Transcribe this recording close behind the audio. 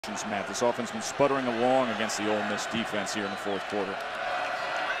Matt, this offense has been sputtering along against the Ole Miss defense here in the fourth quarter.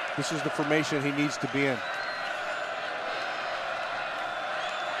 This is the formation he needs to be in.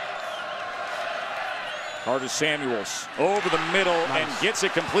 Carter Samuels over the middle and gets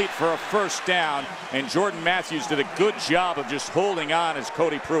it complete for a first down. And Jordan Matthews did a good job of just holding on as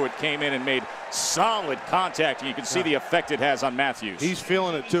Cody Pruitt came in and made solid contact. And you can see the effect it has on Matthews. He's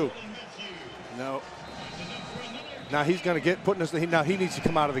feeling it too. No. Now he's going to get put in this. Now he needs to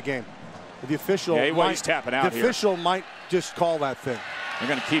come out of the game. The official, he's tapping out here. The official might just call that thing. They're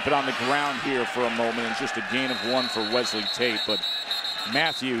going to keep it on the ground here for a moment, and just a gain of 1 for Wesley Tate. But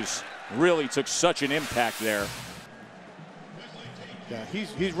Matthews really took such an impact there. Yeah,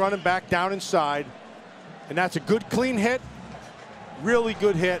 he's running back down inside, and that's a good clean hit. Really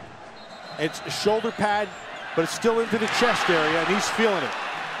good hit. It's a shoulder pad, but it's still into the chest area, and he's feeling it.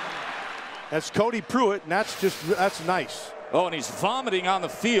 That's Cody Pruitt, and that's nice. Oh, and he's vomiting on the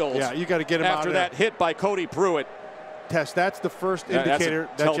field. Yeah, you got to get him out after that hit by Cody Pruitt. Test. That's the first indicator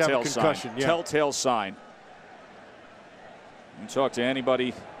that you have a concussion. Yeah. Telltale sign. You talk to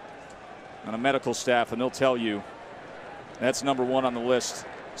anybody on a medical staff, and they'll tell you that's #1 on the list.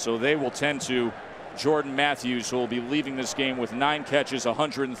 So they will tend to Jordan Matthews, who will be leaving this game with 9 catches,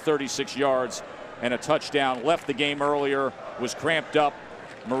 136 yards, and a touchdown. Left the game earlier, was cramped up.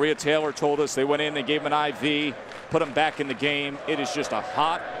 Maria Taylor told us they went in, they gave him an IV, put him back in the game. It is just a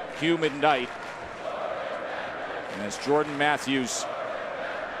hot, humid night. And as Jordan Matthews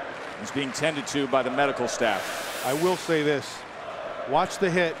is being tended to by the medical staff. I will say this. Watch the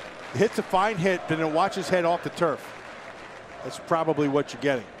hit. The hit's a fine hit, but then watch his head off the turf. That's probably what you're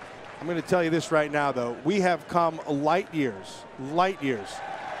getting. I'm going to tell you this right now, though. We have come light years. Light years.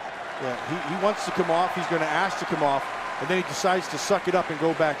 Yeah, he wants to come off. He's going to ask to come off. And then he decides to suck it up and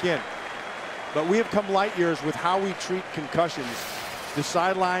go back in. But we have come light years with how we treat concussions. The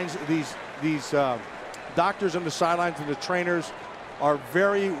sidelines, these doctors on the sidelines and the trainers are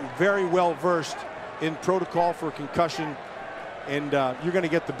very, very well versed in protocol for a concussion, and you're going to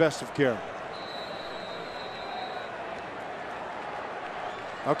get the best of care.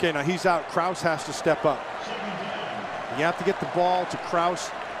 Okay, now he's out. Kraus has to step up. You have to get the ball to Kraus.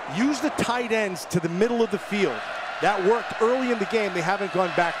 Use the tight ends to the middle of the field. That worked early in the game. They haven't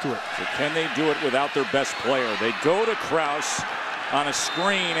gone back to it. So can they do it without their best player? They go to Kraus on a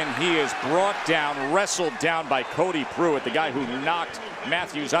screen, and he is brought down, wrestled down by Cody Pruitt, the guy who knocked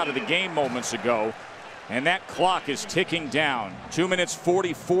Matthews out of the game moments ago. And that clock is ticking down. 2 minutes,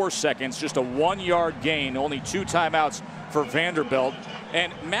 44 seconds, just a 1-yard gain, only 2 timeouts for Vanderbilt.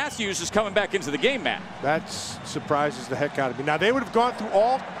 And Matthews is coming back into the game, Matt. That surprises the heck out of me. Now, they would have gone through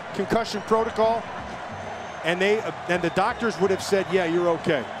all concussion protocol, and the doctors would have said, yeah, you're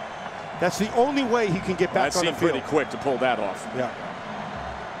okay. That's the only way he can get back on the field. That seemed pretty quick to pull that off. Yeah.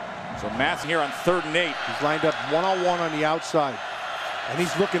 So Matthews here on 3rd and 8. He's lined up one-on-one on the outside, and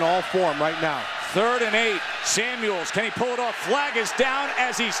he's looking all for him right now. 3rd and 8. Samuels, can he pull it off? Flag is down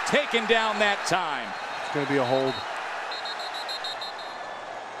as he's taken down that time. It's going to be a hold.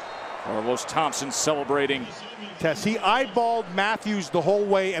 Carlos Thompson celebrating. Tess, he eyeballed Matthews the whole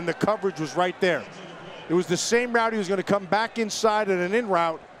way, and the coverage was right there. It was the same route. He was going to come back inside at an in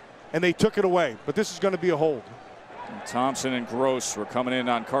route, and they took it away. But this is going to be a hold. And Thompson and Gross were coming in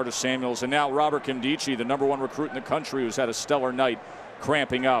on Carter Samuels, and now Robert Kimdichie, the #1 recruit in the country, who's had a stellar night,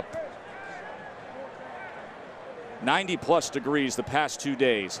 cramping up. 90+ degrees the past 2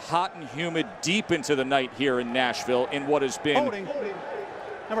 days. Hot and humid deep into the night here in Nashville in what has been. Holding.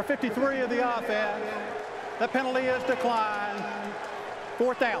 Number 53 of the offense. The penalty is declined.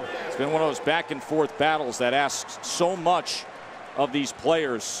 4th down. It's been one of those back and forth battles that asks so much of these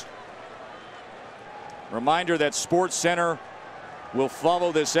players. Reminder that Sports Center will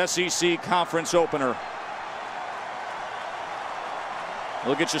follow this SEC conference opener.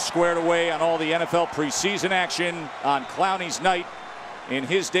 We'll get you squared away on all the NFL preseason action on Clowney's night in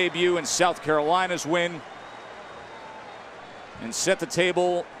his debut and South Carolina's win. And set the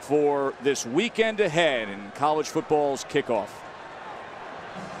table for this weekend ahead in college football's kickoff.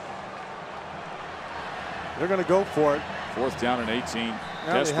 They're going to go for it. 4th down and 18.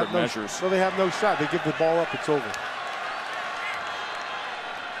 Desperate measures. So they have no shot. They give the ball up, it's over.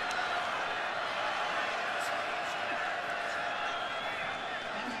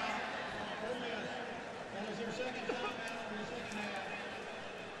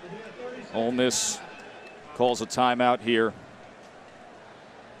 Ole Miss calls a timeout here.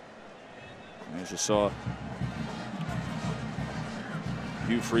 As you saw,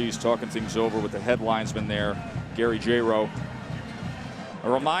 Hugh Freeze talking things over with the headlinesman there, Gary J. Rowe. A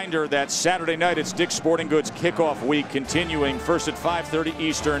reminder that Saturday night it's Dick's Sporting Goods kickoff week, continuing first at 5:30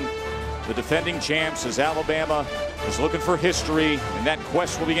 Eastern. The defending champs, as Alabama is looking for history, and that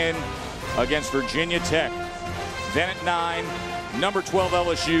quest will begin against Virginia Tech. Then at 9, number 12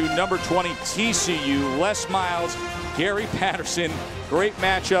 LSU, number 20 TCU. Les Miles, Gary Patterson. Great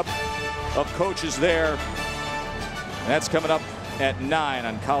matchup of coaches there. That's coming up at 9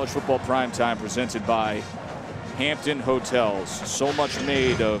 on College Football Primetime, presented by Hampton Hotels. So much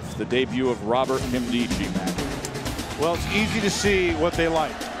made of the debut of Robert Nkemdiche, Matt. Well, it's easy to see what they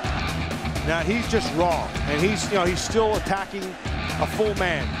like. Now, he's just raw, and he's still attacking a full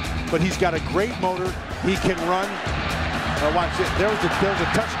man, but he's got a great motor. He can run. Watch it. There was a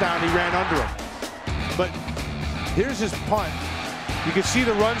touchdown. He ran under him. But here's his punt. You can see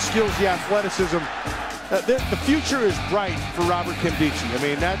the run skills, the athleticism. The future is bright for Robert Nkemdiche. I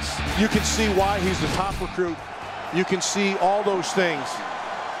mean, you can see why he's the top recruit. You can see all those things.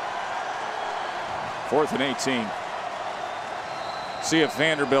 4th and 18. See if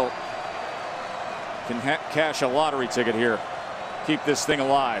Vanderbilt can cash a lottery ticket here. Keep this thing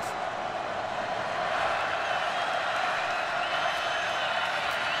alive.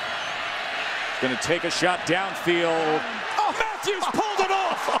 Going to take a shot downfield. Oh, Matthews pulled it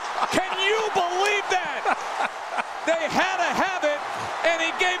off. Can you believe that? They had to have it, and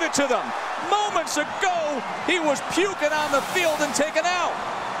he gave it to them. Moments ago, he was puking on the field and taken out.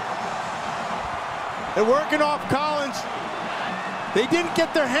 They're working off Collins. They didn't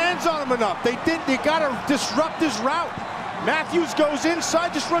get their hands on him enough. They got to disrupt his route. Matthews goes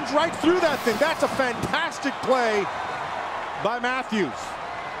inside, just runs right through that thing. That's a fantastic play by Matthews.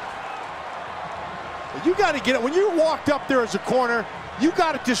 You got to get it. When you walked up there as a corner, you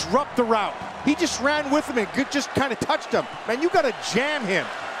got to disrupt the route. He just ran with him and just kind of touched him. Man, you got to jam him.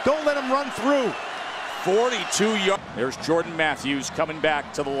 Don't let him run through. 42 yards. There's Jordan Matthews coming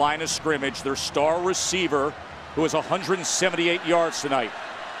back to the line of scrimmage, their star receiver, who has 178 yards tonight.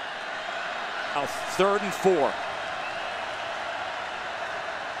 Now 3rd and 4.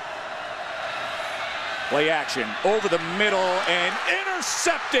 Play action over the middle and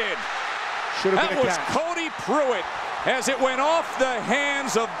intercepted. That was Cody Pruitt as it went off the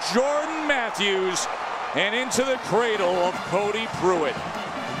hands of Jordan Matthews and into the cradle of Cody Pruitt.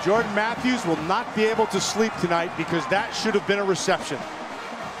 Jordan Matthews will not be able to sleep tonight because that should have been a reception.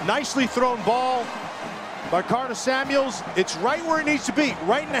 Nicely thrown ball by Carter Samuels. It's right where it needs to be,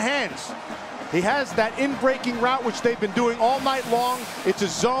 right in the hands. He has that in-breaking route, which they've been doing all night long. It's a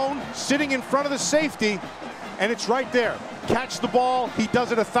zone sitting in front of the safety, and it's right there. Catch the ball. He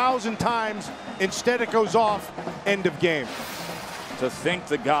does it 1,000 times. Instead, it goes off. End of game. To think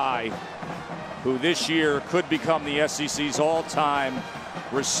the guy who this year could become the SEC's all-time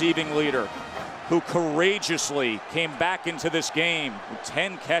receiving leader, who courageously came back into this game with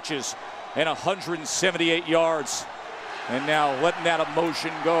 10 catches and 178 yards, and now letting that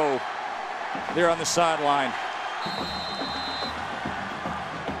emotion go there on the sideline.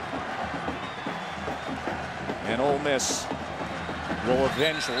 And Ole Miss will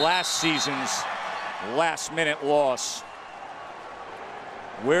avenge last season's last-minute loss.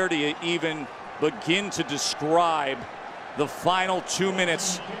 Where do you even begin to describe the final 2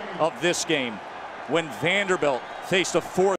 minutes of this game when Vanderbilt faced a 4th